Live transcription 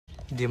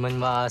Di man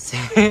maasi.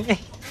 Di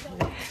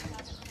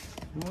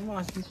man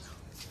maasi.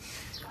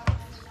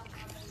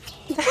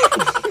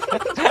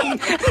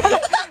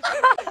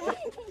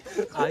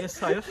 Ayos,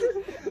 ayos.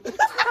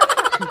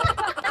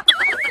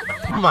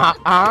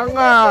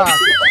 Maangas!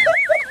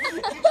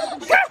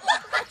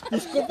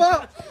 Diyos ko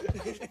pa!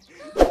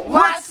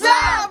 What's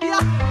up?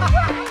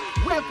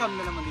 Welcome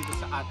na naman dito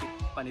sa ating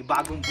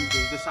panibagong video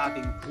dito sa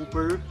ating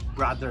Cooper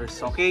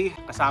Brothers, okay?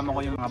 Kasama ko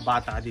yung mga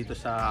bata dito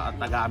sa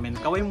taga-amin.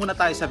 Kaway muna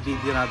tayo sa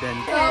video natin.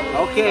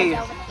 Okay,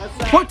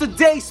 for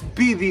today's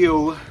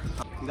video,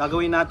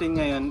 gagawin natin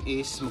ngayon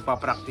is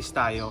magpa-practice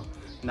tayo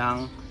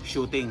ng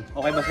shooting.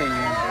 Okay ba sa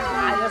inyo?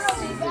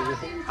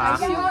 Ha?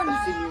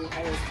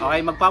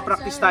 Okay,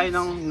 magpa-practice tayo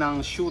ng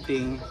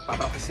shooting.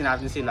 Pa-practice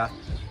natin sila.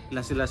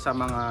 Ilan sila sa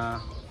mga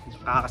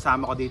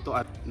kakasama ko dito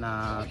at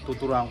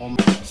natuturuan ko.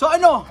 So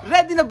ano,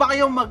 ready na ba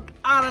kayong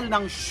mag-aral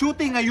ng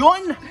shooting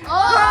ngayon?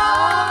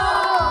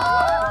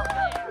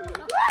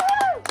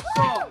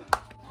 So,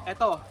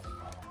 eto,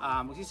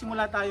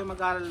 magsisimula tayo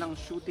mag-aral ng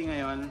shooting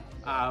ngayon.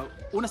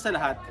 Una sa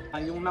lahat,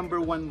 yung number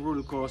 1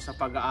 rule ko sa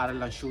pag-aaral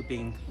ng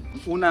shooting,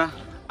 una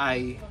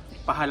ay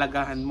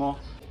pahalagahan mo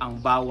ang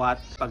bawat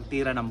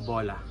pagtira ng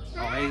bola.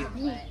 Okay?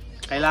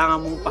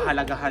 Kailangan mong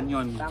pahalagahan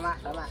yon. Tama,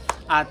 tama.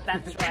 At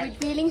May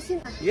feelings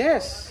yun.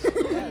 yes.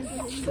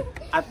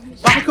 At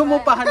bago mo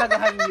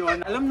pahalagahan yon,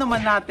 alam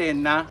naman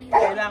natin na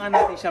kailangan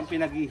natin siyang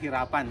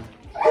pinaghihirapan.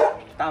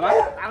 Tama?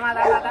 Tama,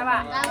 tama, tama.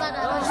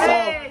 So,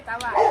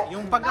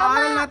 yung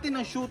pag-aaral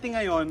natin ng shooting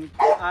ngayon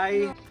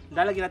ay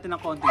lalagyan natin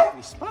ng konting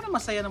twist para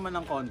masaya naman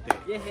ng konti.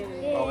 Okay?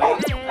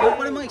 Alam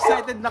ko namang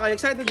excited na kayo.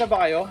 Excited na ba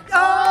kayo?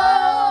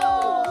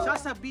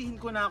 Sasabihin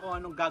ko na kung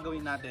anong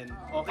gagawin natin.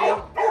 Okay?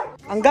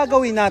 Ang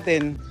gagawin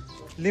natin,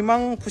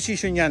 5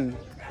 position yan.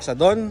 Isa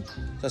doon,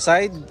 sa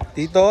side,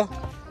 dito,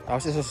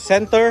 tapos isa sa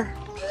center,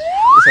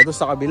 isa doon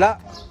sa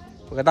kabila,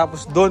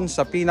 pagkatapos doon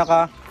sa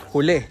pinaka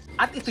huli.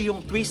 At ito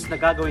yung twist na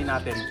gagawin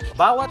natin.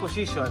 Bawat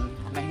position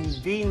na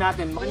hindi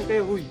natin, makinig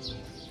kayo, huy.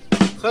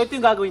 So ito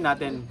yung gagawin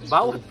natin.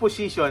 Bawat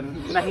position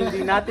na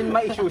hindi natin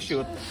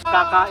ma-shoot,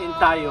 kakain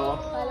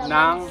tayo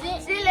ng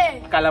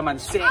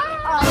kalamansi.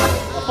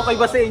 Okay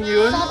ba sa inyo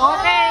yun?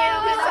 Okay,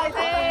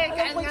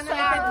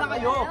 Excited na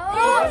kayo.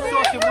 So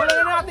simulan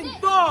na natin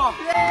to!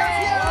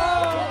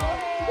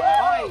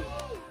 Okay.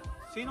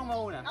 Sinong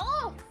mauna?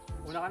 Ako!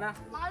 Una ka na?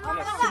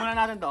 Okay, simulan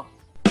natin to.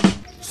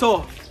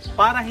 So,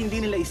 para hindi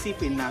nila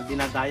isipin na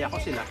dinadaya ko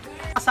sila,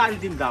 kasali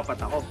din dapat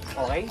ako.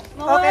 Okay?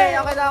 Okay,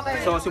 okay na, okay.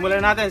 So,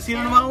 simulan natin.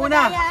 Sino naman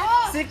una?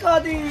 Si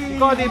Cody! Si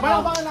Cody,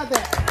 palapakan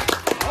natin.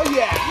 Oh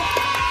yeah!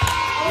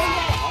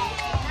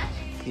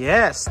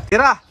 Yes!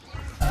 Tira!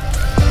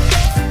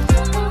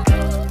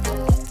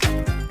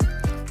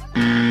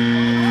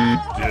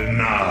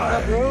 Tara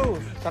bro!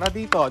 Tara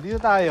dito.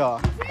 Dito tayo.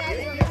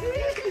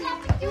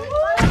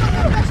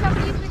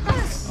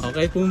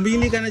 Okay,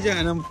 pumili ka na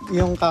dyan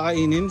yung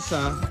kakainin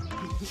sa...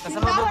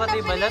 Kasama ba pati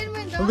balat?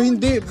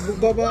 Hindi,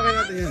 babawakin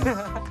natin yan.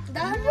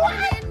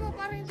 Dahan mo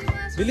para hindi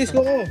mas... Bilis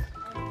ko ko.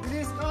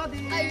 Bilis,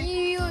 Cody!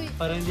 Ayuy!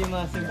 Para hindi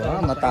masimba.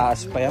 Ah,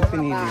 mataas pa yung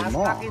pinili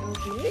mo.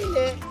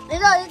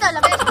 Dito, dito,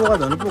 lapit! Upo ka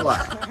doon, upo ka.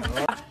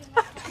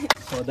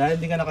 So, dahil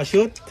hindi ka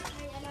nakashoot,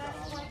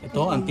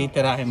 ito ang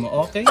titirahin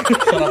mo. Okay,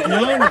 sarap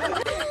yun.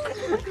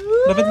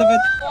 Lapit,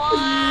 lapit.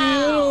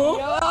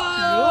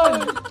 Yun!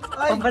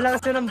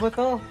 Pambalakas yun ang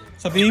buto.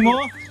 Sabihin mo,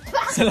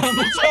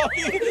 salamat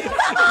Shopee.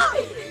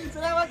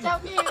 Salamat,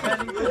 Choppy!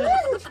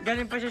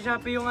 Galing pa siya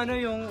Shopee yung ano,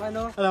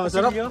 Alam,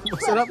 masarap,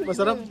 masarap,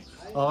 masarap.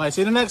 Okay,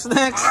 sino next?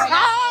 Next!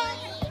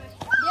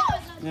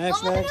 Next,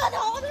 next.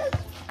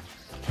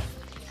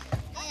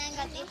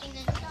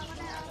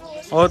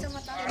 O,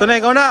 ito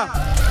na, ikaw na.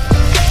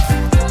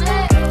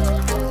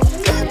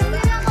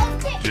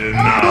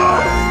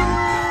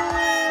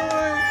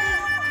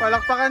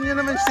 Palakpakan nyo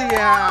naman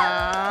siya.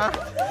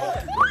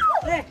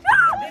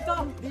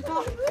 Dito!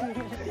 Dito!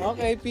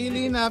 Okay,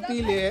 pili na,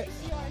 pili.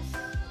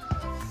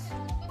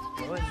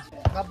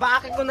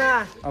 Babaakin ko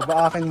na!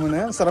 Abaakin mo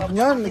na yan. Sarap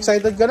niyan.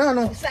 Excited ka na,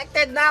 ano?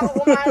 Excited na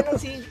ako kumain ng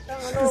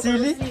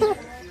Sili?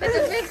 Ito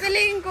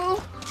pipiliin ko.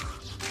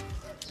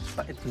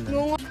 Pait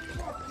na.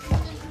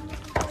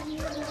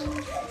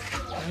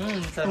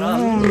 Sarap.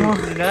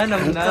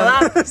 Nanam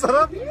na.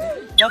 Sarap.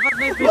 Dapat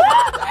may facial.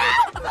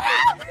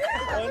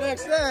 Oh,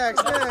 next.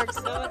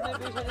 Dapat may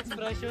facial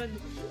expression.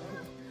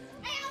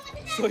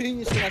 So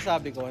yun yung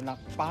sinasabi ko na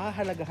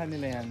pahalagahan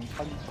nila yan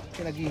pag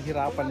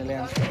pinaghihirapan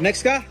nila yan.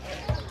 Next ka?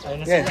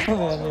 Ayun na Yes.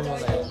 sila. Ayan yung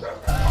mga yun.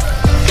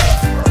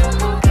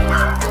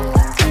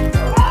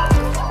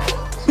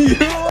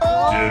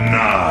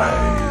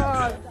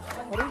 Denied.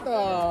 Marita.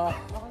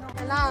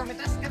 Wala.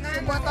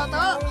 Suboto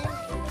to.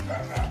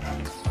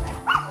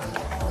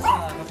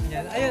 Sarap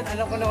niyan. Ayun,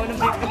 alam ko na ako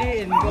nang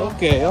pipiliin ko.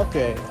 Okay,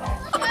 okay.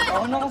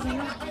 Ako na kasi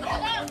yun.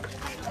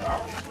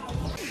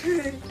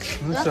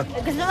 Gusto mo?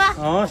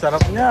 Oh,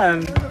 sarap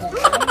niyan.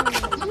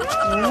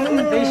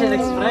 Facial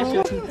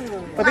expression.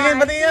 Patingin.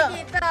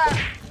 Kita.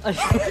 Ay.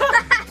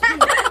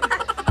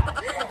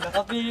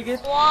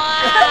 Nakapigit. Oh,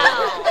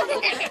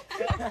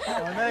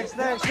 next.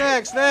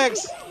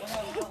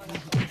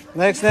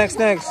 Next.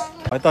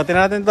 Ito,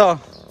 tingnan natin to.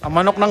 Ang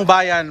manok ng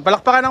bayan.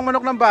 Palakpakan ng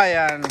manok ng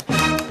bayan.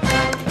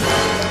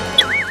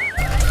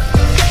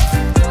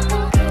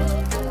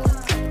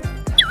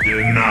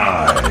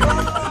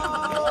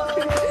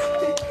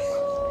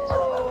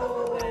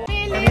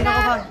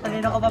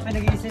 Kanina ko ba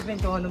pinag-iisipin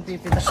kung anong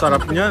pipita?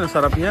 Sarap niyan. The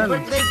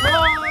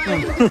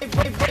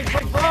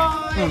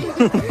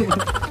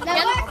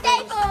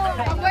birthday ko!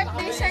 Ang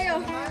birthday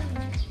sa'yo.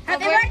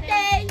 Happy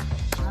birthday!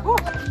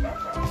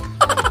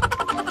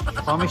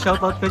 May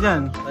shoutout ka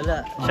dyan.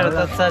 Wala.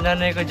 Shoutout sa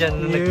nanay ko dyan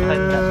nung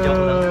nagpahanda.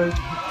 Joke lang.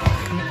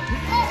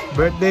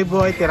 Birthday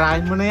boy,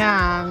 tirahin mo na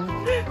yan.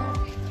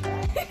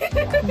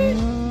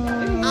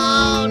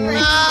 Oh no!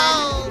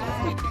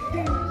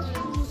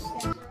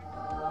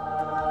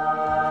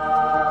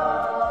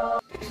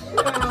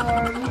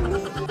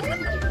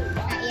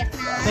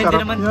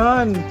 Sarap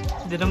yan.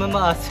 Hindi naman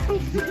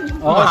maasim.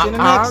 Okay, sino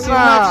next?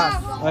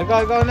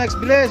 Ikaw next.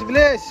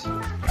 Bilis.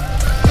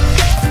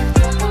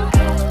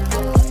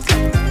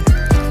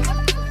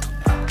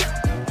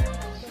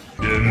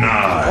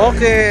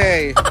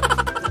 Okay.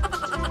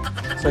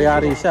 So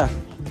yari siya.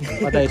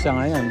 Patay siya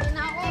ngayon.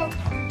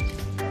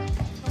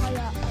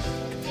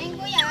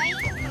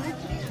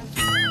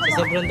 Sa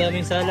sobrang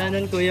daming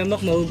salanan, Kuya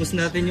Mac, maubos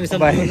natin yung isang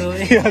puno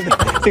eh.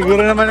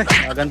 Siguro naman eh.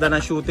 Maganda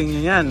na shooting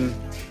niya yan.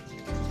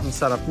 Ang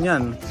sarap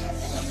niyan.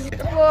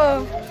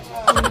 Wow.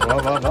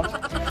 Ba.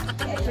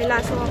 May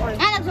laso ako.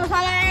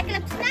 Nagsusala na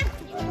clips na.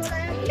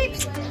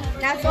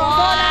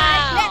 Nagsusala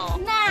na clips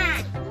na.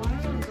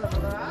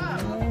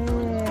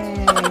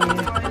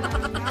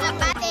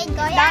 Kapatid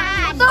ko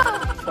yan.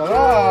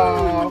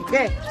 Sarap.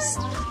 Okay.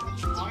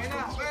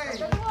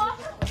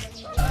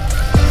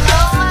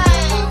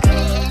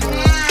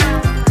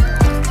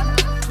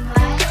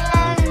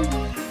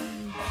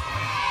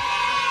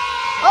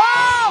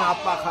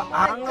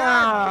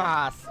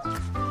 Napakaangas!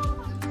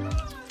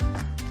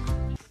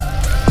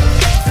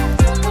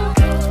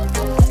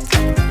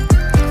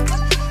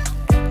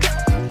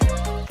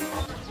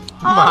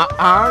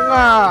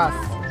 Maangas!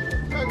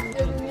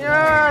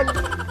 Ganyan!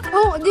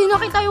 Oh, di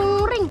nakita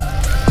yung ring.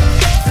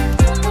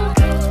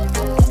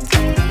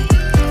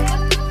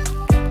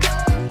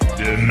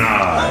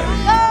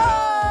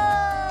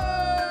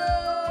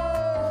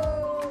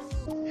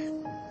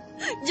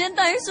 Diyan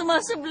tayo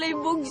sumasablay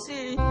bugs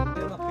eh.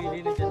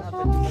 Pili na dyan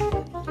natin.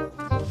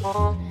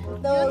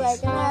 Dawag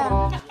ka na.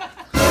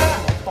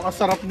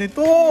 Napakasarap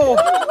nito!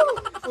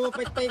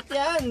 Pait-pait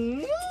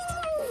yan.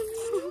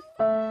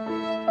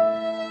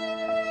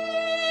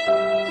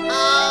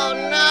 Oh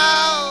no!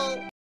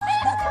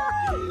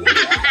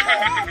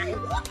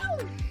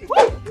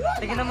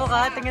 Tingin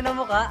ang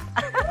mukha.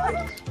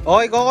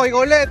 Okay, Coco,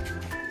 ikaw ulit!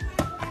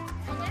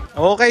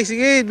 Okay,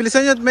 sige,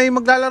 bilisan nyo at may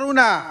maglalaro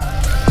na.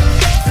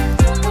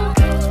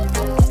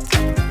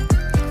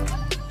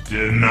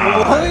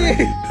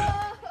 Denied!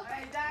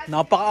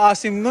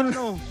 Napaka-asim nun,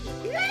 no?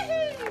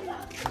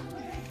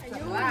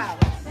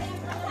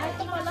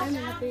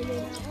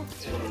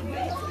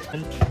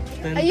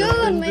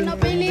 Ayun, may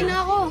napili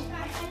na ako.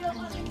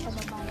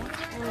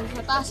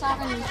 Mataas sa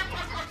akin.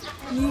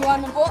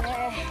 Iwan po.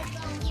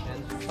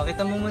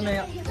 Pakita mo muna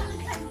yan.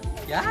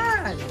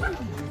 Yan!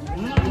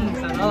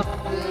 Sarap.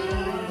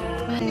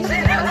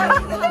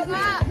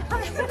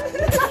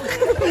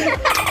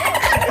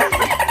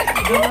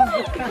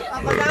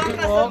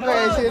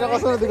 Okay, sino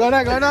kasunod? Ikaw na.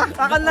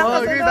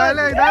 Okay,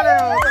 dali.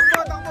 Takbo.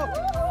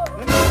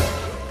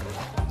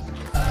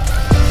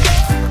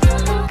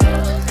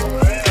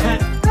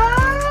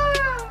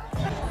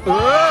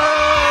 Ay!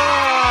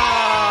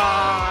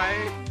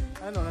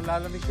 Ano,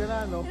 nalalamig ka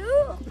na, no?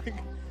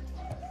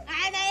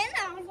 Ano yun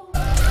ah?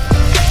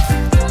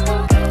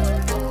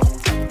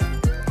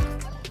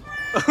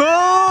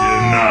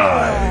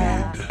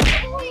 Denied!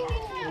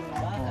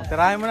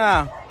 Tirahin mo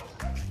na.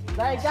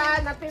 Dahil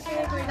dyan,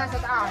 napipili ko yung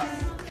nasa taas.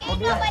 Ito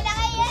pala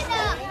kayo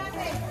na.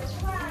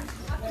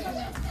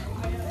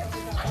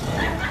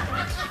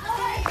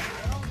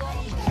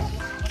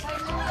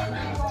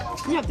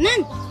 Sarap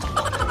nan.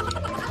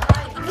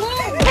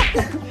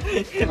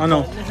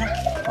 Ano?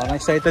 Parang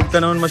excited ka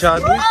naman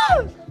masyado.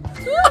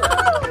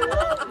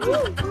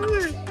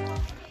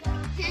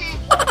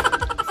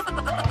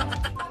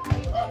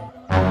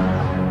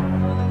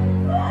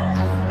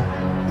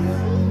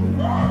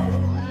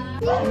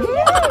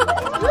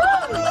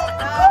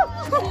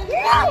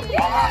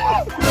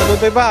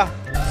 Tutoy pa.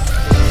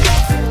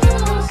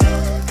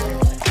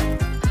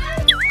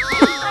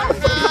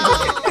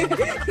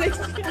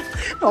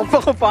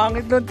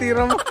 Napakapangit ng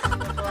tira mo.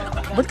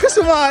 Ba't ka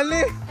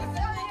sumali?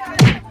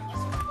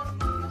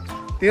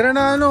 Tira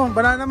na ano,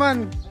 banana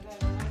naman.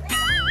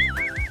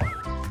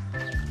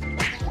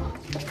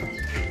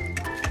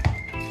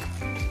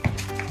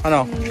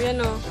 Ano?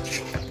 Yan o.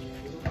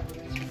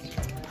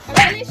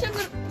 Ano yung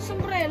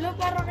sombrero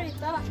para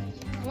kita?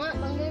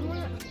 Banggay mo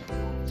na.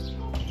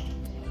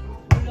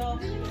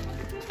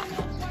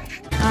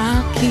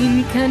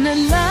 Akin ka na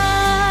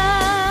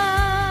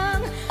lang.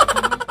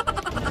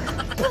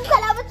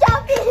 Salamat,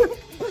 Choppy!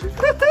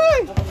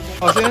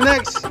 O, sino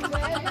next?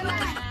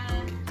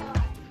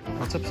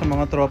 What's up sa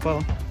mga tropa?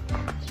 Oh.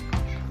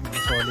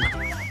 Solid.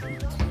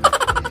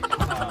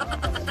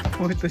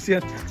 Oh, ito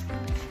siya.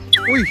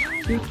 Uy!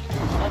 Shoot.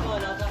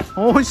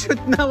 Oh, shoot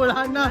na!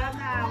 Wala na!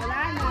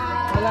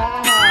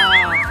 Wala na!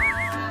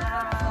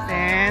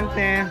 Ten.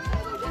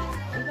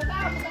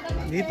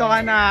 Dito ka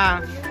na!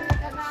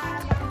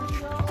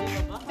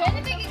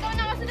 Benedict, ikaw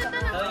na kasunod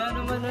na. Kaya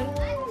naman nun.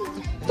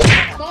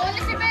 Bawal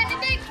na si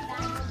Benedict.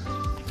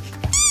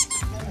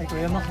 Ay,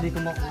 Kuya Mac, di ko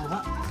makuha.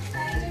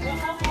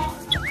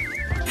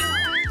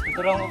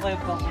 Tuturuan ko kayo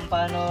kung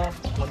paano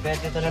mag-bet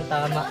ito ng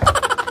tama.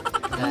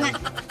 Yan.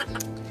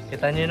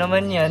 Kita niyo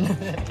naman yan.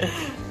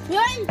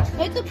 Yan!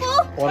 Ito po!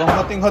 Parang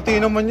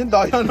hating-hati naman yun.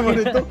 Daya naman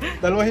ito.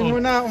 Dalawahin mo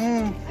na.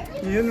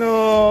 Yun o.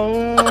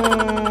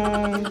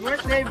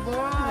 Birthday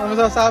boy! Ano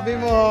masasabi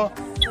mo?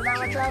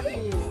 Salamat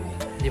sabi.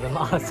 Di ba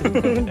makasim?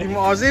 Hindi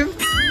mo asim?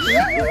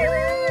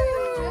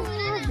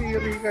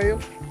 Tiri kayo.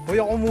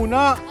 Hoy, ako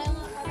muna.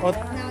 At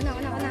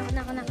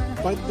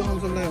bakit doon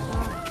sa layo?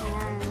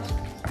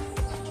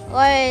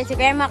 Oy, si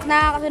Kuya Mac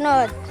na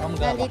kasunod. Ang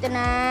gaba. Nandito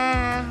na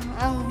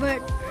ang bird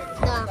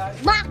the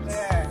box.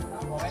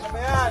 Okay na ba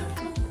yan?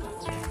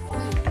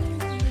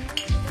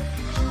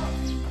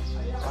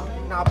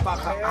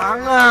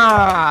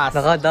 Napakaangas!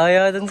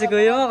 Nakadaya dun si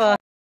Kuya Mac ah.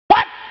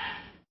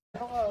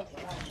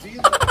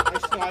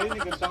 Ayos nga yun,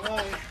 ganda nga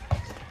eh.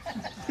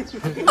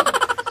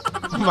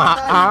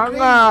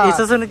 Maangas!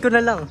 Isusunod ko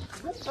na lang.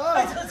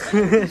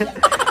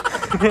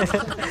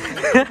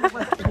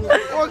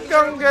 Huwag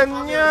kang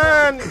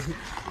ganyan!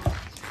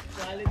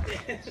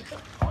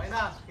 Okay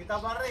na, kita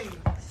pa rin.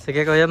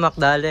 Sige Kuya Mac,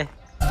 dali.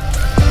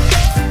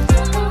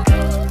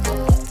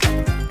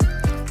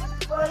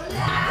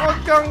 Huwag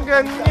kang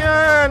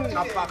ganyan!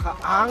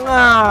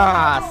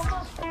 Napakaangas!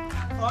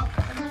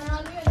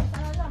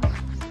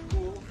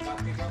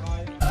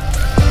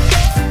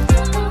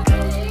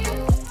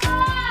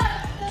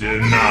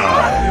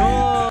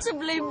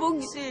 Sablay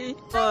bugs eh.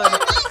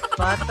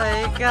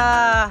 Patay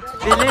ka.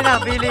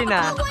 Pili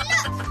na.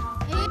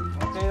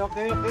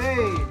 Okay.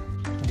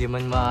 Hindi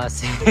man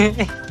maasim.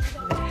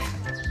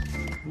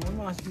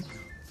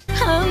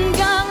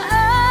 Hanggang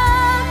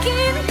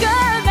akin ka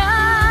na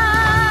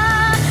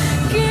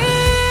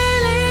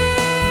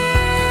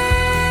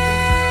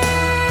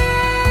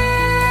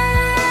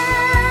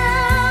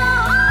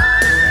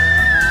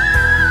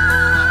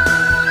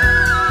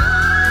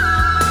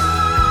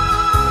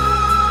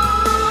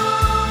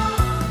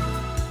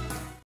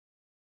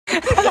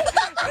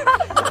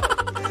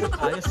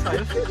Ayos.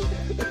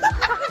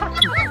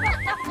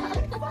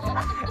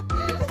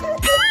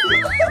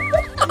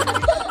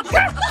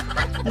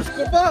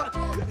 Gusto pa!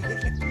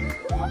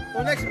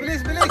 Oh, next,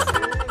 bilis!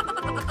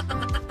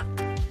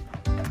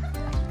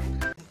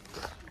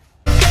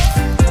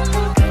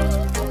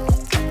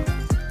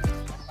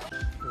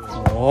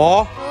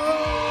 Oh!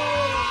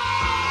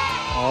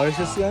 Ayos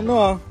siya si ano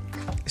ah.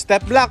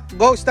 Step block!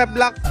 Go, step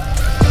block!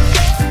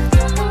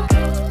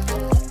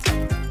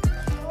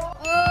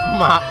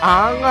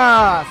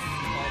 Maangas!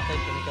 Patay,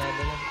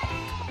 delikado na.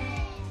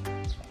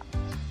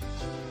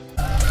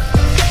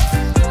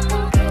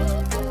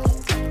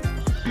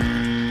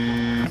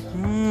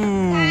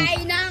 Ay,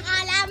 ng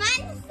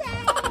alaman.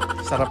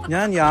 Sarap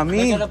niyan,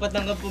 yummy! May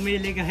karapatan ka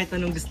pumili kahit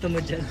anong gusto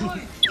mo dyan.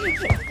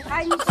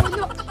 Ay,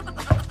 puno.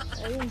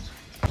 Ayun.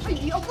 Ay,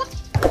 iabot.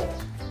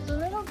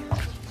 Tulog.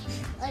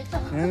 Ay, ito.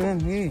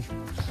 Yan, hey.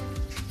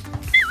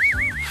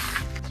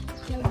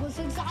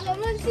 Nabusog sa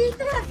alaman,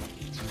 sita.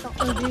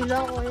 Sakong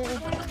dila ko eh.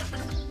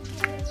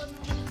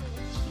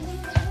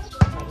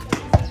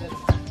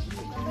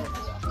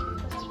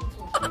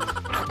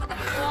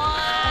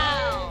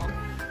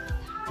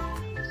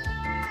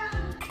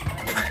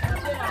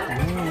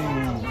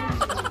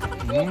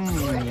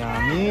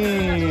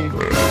 Yummy!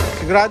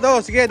 Sigurado,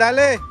 sige,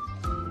 dali!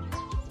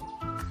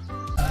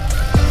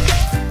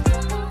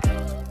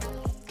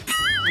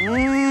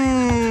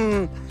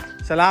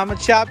 Salamat,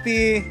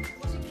 Shopee!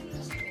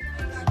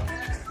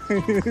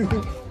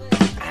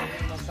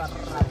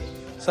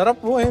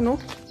 Sarap po eh, no?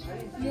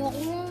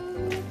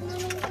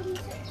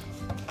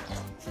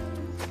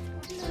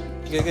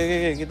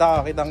 Okay,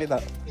 kita. Ikaw na ba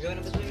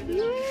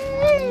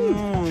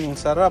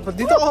Sarap.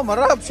 Dito ako,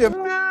 marap,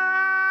 syempre.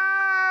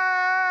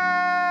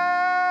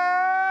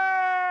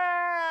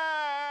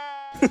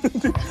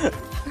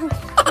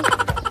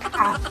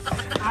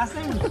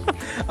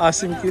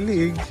 Asim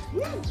kilig.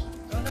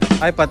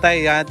 Ay,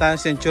 patay. Yata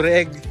ang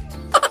century egg.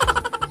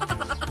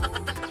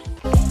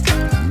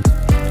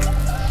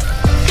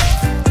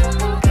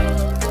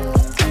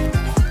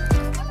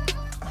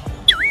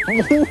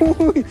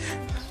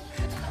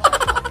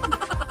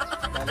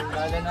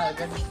 Lala na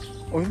agad.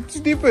 Oh,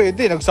 hindi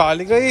pwede.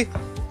 Nagsali ka eh.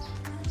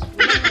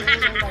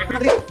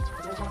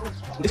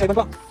 Hindi, sa iba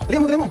pa.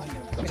 Dali mo.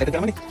 Excited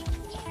ka naman eh.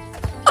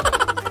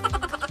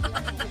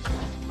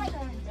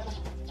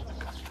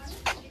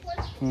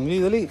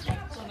 Dali.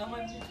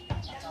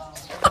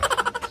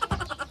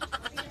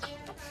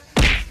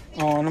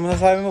 Oh, ano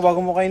masasabi mo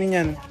bago mo kainin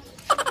yan?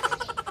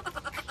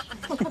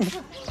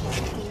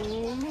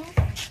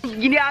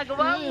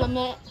 Ginagawa mo.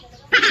 Lame.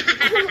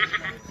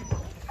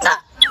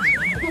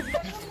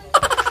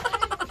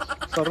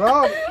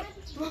 Sarap!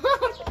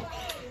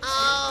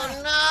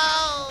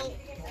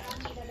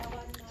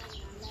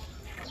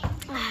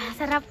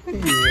 Sarap.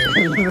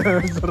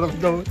 Sarap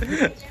daw.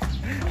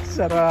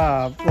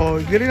 Sarap. Oh,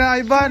 hindi na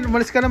Ivan,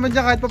 umalis ka naman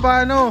dyan kahit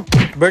papaano.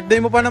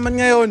 Birthday mo pa naman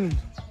ngayon.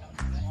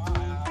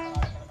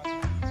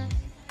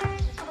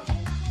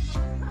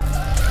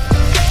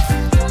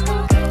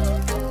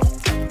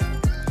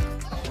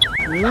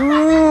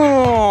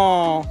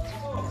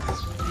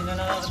 Hindi na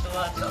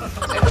nakakatuwa ito.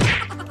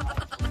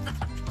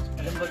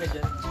 Alam ba ka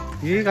dyan?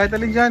 Sige, kahit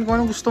alin dyan, kung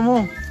anong gusto mo.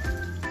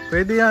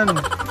 Pwede yan.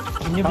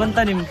 Hindi bang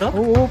tanim to?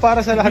 Oo,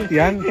 para sa lahat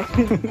yan.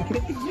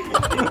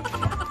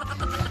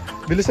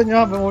 Bilisan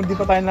nyo habang hindi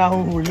pa tayo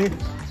nahuhuli.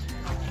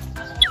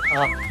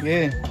 Ah,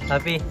 Sige.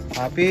 happy.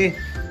 Happy.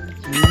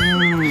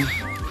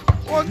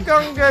 Huwag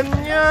kang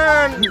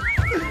ganyan.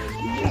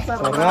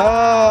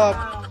 Sarap.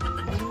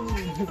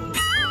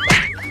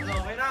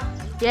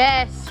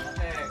 Yes.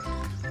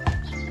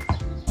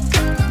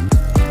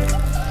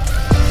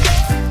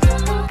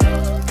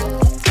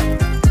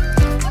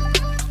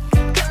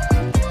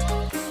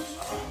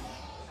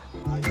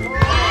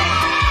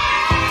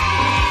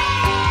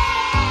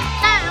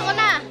 Ako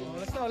na.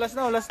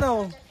 Last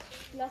na.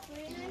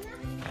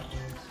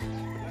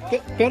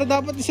 Pero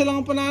dapat isa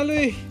lang ang panalo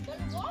eh.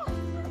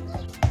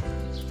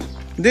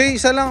 Hindi,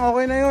 isa lang.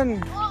 Okay na yun.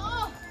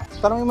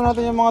 Tanungin mo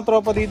natin yung mga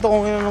tropa dito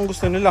kung ano ang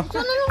gusto nila.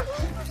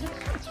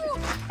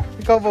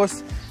 Ikaw,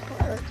 boss.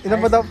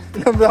 Ilan ba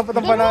dapat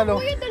ang panalo?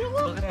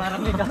 Bakit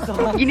parang may kaso?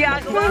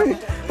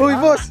 Uy,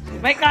 boss!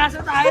 May kaso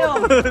tayo!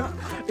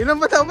 Ilan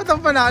ba dapat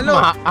ang panalo?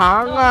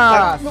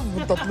 Maangas.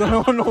 Tatlo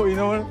naman ako.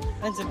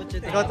 Ano sa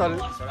budget? Ikaw, tol.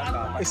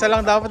 Isa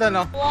lang dapat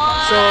ano?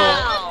 So,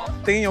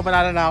 tingin nyo,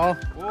 panalo na ako.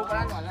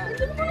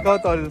 Ikaw,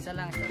 tol.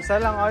 Isa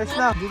lang, ayos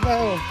na. Di ba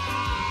oh?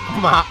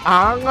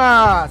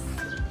 Maangas.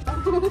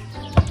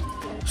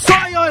 So,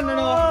 ayun!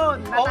 Ano?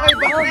 Okay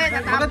ba?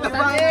 Maganda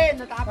ba?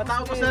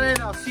 Natapos na rin.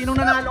 Sinong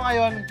nanalo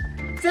ngayon?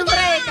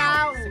 Siyempre,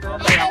 ikaw.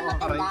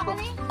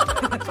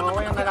 So, ako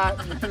yung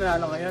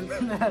nanalo ngayon.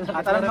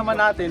 At alam naman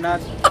natin na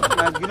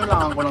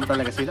ginulangan ko lang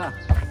talaga sila.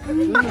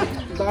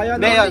 Baka yan.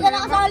 Hindi ka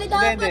nakasali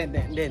dapat.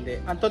 Hindi.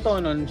 Ang totoo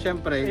nun,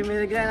 syempre,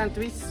 May naglaan ng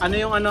twist. ano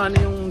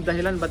yung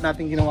dahilan ba't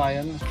natin ginawa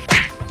yan?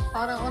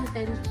 Para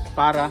content.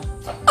 Para?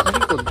 Hindi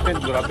content,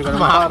 grabe ka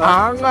naman para.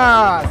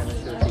 Maangas.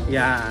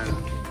 Yan.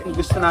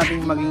 Gusto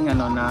nating maging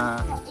na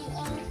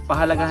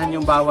pahalagahan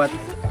yung bawat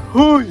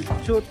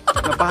shoot.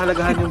 Na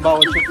pahalagahan yung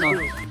bawat shoot, no?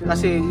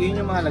 Kasi yun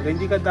yung mahalaga.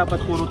 Hindi ka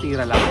dapat puro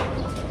tira lang.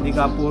 Hindi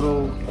ka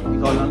puro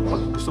ikaw lang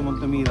pag gusto mong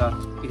tumira,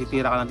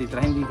 ititira ka ng titira.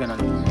 Hindi ganun.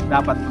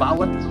 Dapat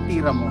bawat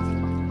tira mo,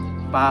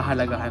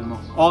 pahalagahan mo.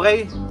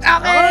 Okay?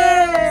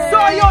 Okay! So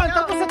ayun,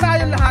 tapos na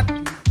tayo lahat.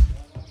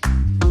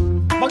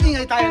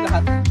 Mag-ingay tayo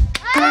lahat.